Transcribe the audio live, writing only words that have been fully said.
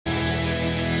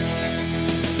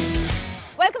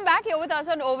here with us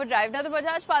on Overdrive. Now, the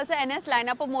Bajaj Pulsar NS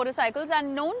lineup of motorcycles are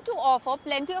known to offer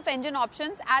plenty of engine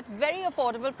options at very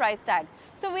affordable price tag.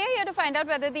 So, we are here to find out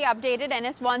whether the updated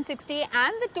NS160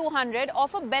 and the 200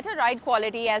 offer better ride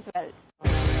quality as well.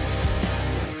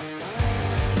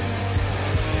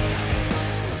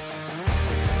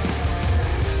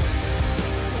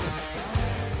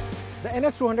 The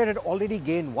NS200 had already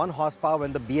gained 1 horsepower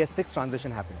when the BS6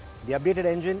 transition happened. The updated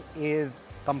engine is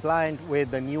compliant with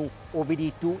the new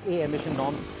OBD2A emission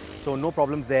norms, so no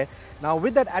problems there. Now,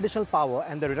 with that additional power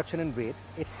and the reduction in weight,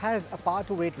 it has a power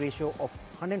to weight ratio of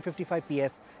 155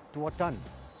 PS to a ton.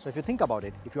 So if you think about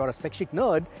it, if you are a spec chic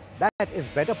nerd, that is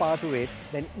better power to weight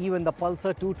than even the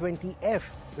Pulsar 220F,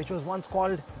 which was once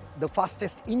called the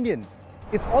fastest Indian.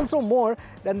 It's also more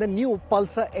than the new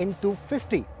Pulsar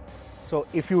N250. So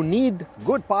if you need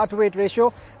good power to weight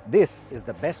ratio, this is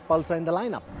the best Pulsar in the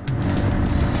lineup.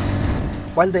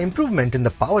 While the improvement in the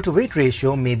power to weight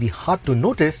ratio may be hard to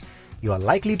notice, you are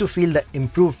likely to feel the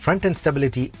improved front end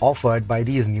stability offered by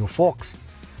these new forks.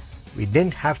 We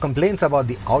didn't have complaints about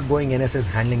the outgoing NS's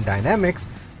handling dynamics,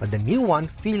 but the new one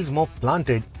feels more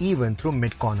planted even through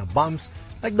mid-corner bumps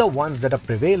like the ones that are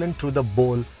prevalent through the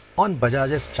bowl on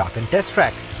Bajaj's Chakan test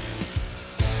track.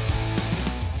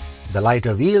 The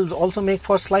lighter wheels also make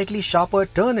for slightly sharper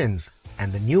turn-ins,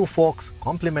 and the new forks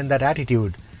complement that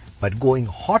attitude. But going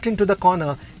hot into the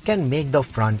corner can make the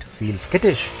front feel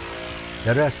skittish.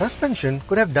 The rear suspension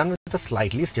could have done with a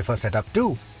slightly stiffer setup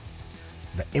too.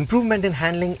 The improvement in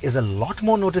handling is a lot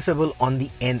more noticeable on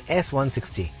the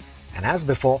NS160, and as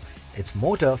before, its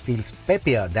motor feels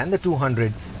peppier than the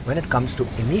 200 when it comes to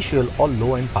initial or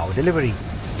low-end power delivery.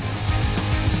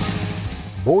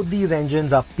 Both these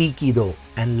engines are peaky though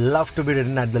and love to be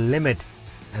ridden at the limit,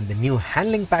 and the new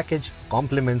handling package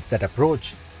complements that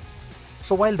approach.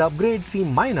 So while the upgrades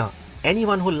seem minor,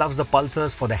 anyone who loves the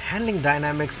Pulsars for the handling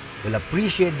dynamics will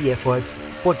appreciate the efforts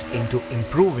put into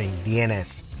improving the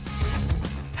NS.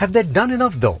 Have they done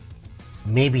enough though?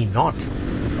 Maybe not.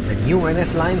 The new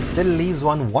NS line still leaves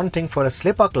one wanting for a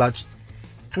slipper clutch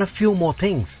and a few more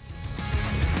things.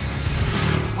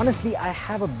 Honestly, I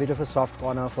have a bit of a soft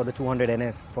corner for the 200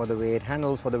 NS, for the way it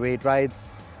handles, for the way it rides,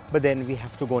 but then we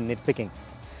have to go nitpicking.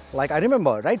 Like I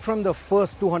remember right from the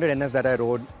first 200 NS that I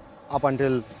rode up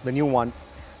until the new one,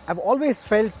 I've always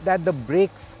felt that the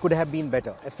brakes could have been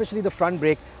better, especially the front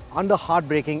brake. Under hard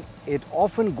braking, it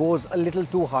often goes a little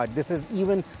too hard. This is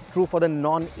even true for the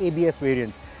non-ABS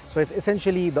variants. So it's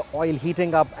essentially the oil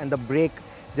heating up and the brake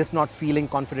just not feeling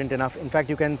confident enough. In fact,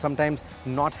 you can sometimes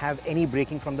not have any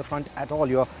braking from the front at all.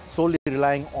 You're solely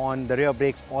relying on the rear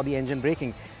brakes or the engine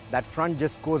braking. That front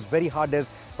just goes very hard. There's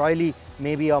probably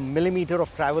maybe a millimeter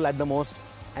of travel at the most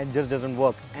and just doesn't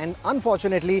work. And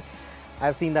unfortunately,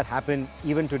 I've seen that happen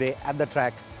even today at the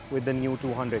track with the new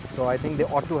 200. So I think they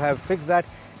ought to have fixed that.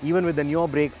 Even with the newer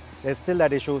brakes, there's still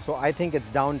that issue. So I think it's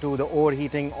down to the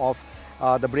overheating of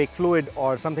the brake fluid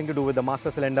or something to do with the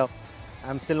master cylinder.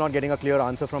 I'm still not getting a clear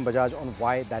answer from Bajaj on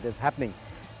why that is happening.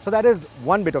 So that is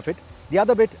one bit of it. The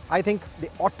other bit, I think they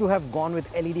ought to have gone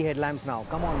with LED headlamps now.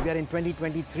 Come on, we are in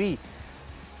 2023.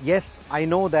 Yes, I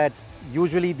know that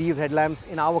usually these headlamps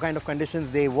in our kind of conditions,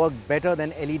 they work better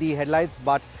than LED headlights,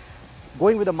 but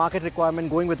going with the market requirement,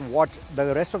 going with what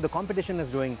the rest of the competition is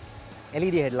doing,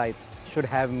 LED headlights should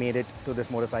have made it to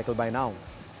this motorcycle by now.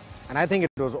 And I think it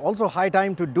was also high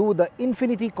time to do the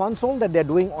Infinity console that they're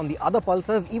doing on the other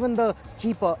Pulsars. Even the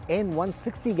cheaper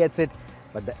N160 gets it,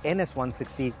 but the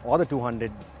NS160 or the 200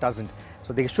 doesn't.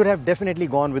 So they should have definitely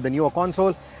gone with the newer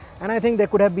console. And I think there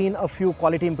could have been a few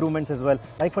quality improvements as well.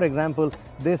 Like for example,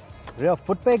 this rear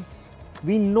foot peg,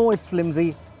 we know it's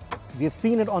flimsy. We've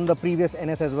seen it on the previous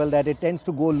NS as well, that it tends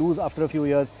to go loose after a few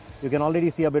years. You can already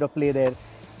see a bit of play there.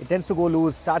 It tends to go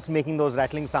loose, starts making those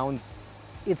rattling sounds.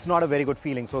 It's not a very good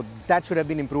feeling, so that should have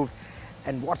been improved.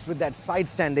 And what's with that side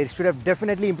stand? They should have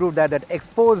definitely improved that. That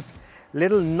exposed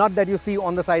little nut that you see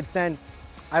on the side stand,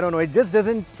 I don't know, it just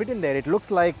doesn't fit in there. It looks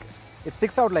like it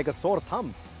sticks out like a sore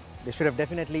thumb. They should have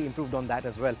definitely improved on that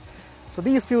as well. So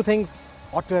these few things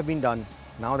ought to have been done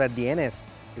now that the NS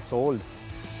is sold.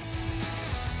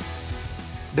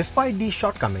 Despite these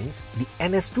shortcomings, the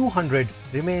NS200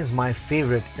 remains my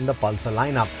favorite in the Pulsar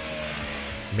lineup.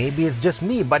 Maybe it's just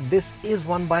me, but this is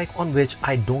one bike on which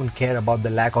I don't care about the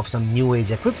lack of some new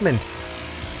age equipment.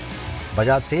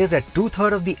 Bajaj says that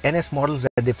 2/3 of the NS models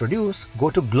that they produce go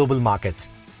to global markets,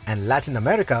 and Latin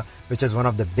America, which is one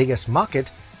of the biggest markets,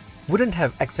 wouldn't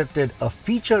have accepted a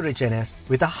feature-rich NS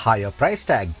with a higher price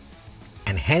tag,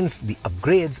 and hence the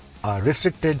upgrades are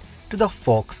restricted to the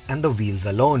forks and the wheels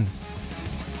alone.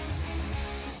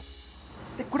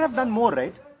 They could have done more,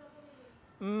 right?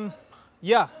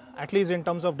 Yeah, At least in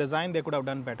terms of design, they could have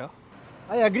done better.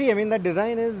 I agree. I mean, that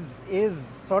design is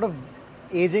sort of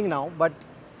aging now, but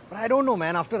I don't know,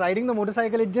 man. After riding the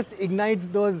motorcycle, it just ignites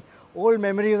those old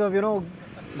memories of,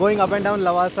 going up and down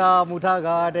Lavasa, Mutha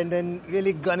Ghat, and then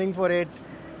really gunning for it.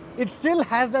 It still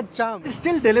has that charm. It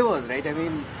still delivers, right? I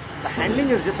mean, the handling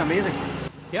is just amazing.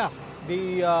 Yeah,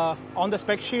 on the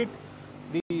spec sheet,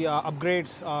 the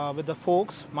upgrades with the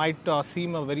forks might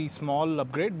seem a very small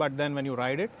upgrade, but then when you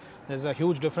ride it, there's a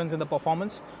huge difference in the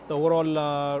performance. The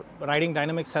overall riding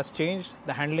dynamics has changed.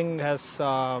 The handling has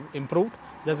improved.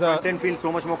 Front feels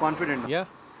so much more confident. Yeah.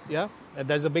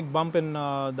 There's a big bump in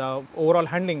the overall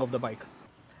handling of the bike.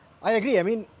 I agree. I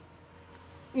mean,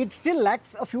 it still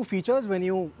lacks a few features when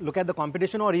you look at the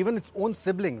competition or even its own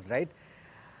siblings, right?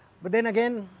 But then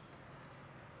again,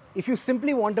 if you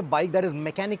simply want a bike that is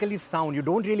mechanically sound, you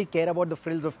don't really care about the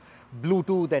frills of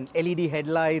Bluetooth and LED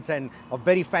headlights and a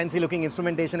very fancy looking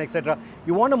instrumentation, etc.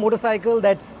 You want a motorcycle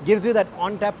that gives you that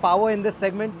on-tap power in this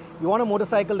segment. You want a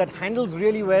motorcycle that handles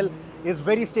really well, is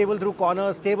very stable through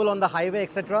corners, stable on the highway,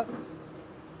 etc.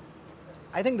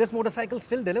 I think this motorcycle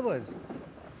still delivers.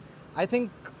 I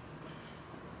think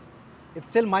it's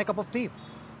still my cup of tea.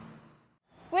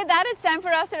 With that, it's time for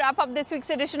us to wrap up this week's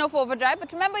edition of Overdrive.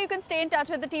 But remember, you can stay in touch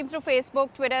with the team through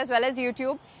Facebook, Twitter, as well as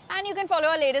YouTube. And you can follow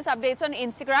our latest updates on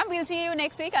Instagram. We'll see you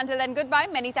next week. Until then, goodbye.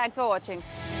 Many thanks for watching.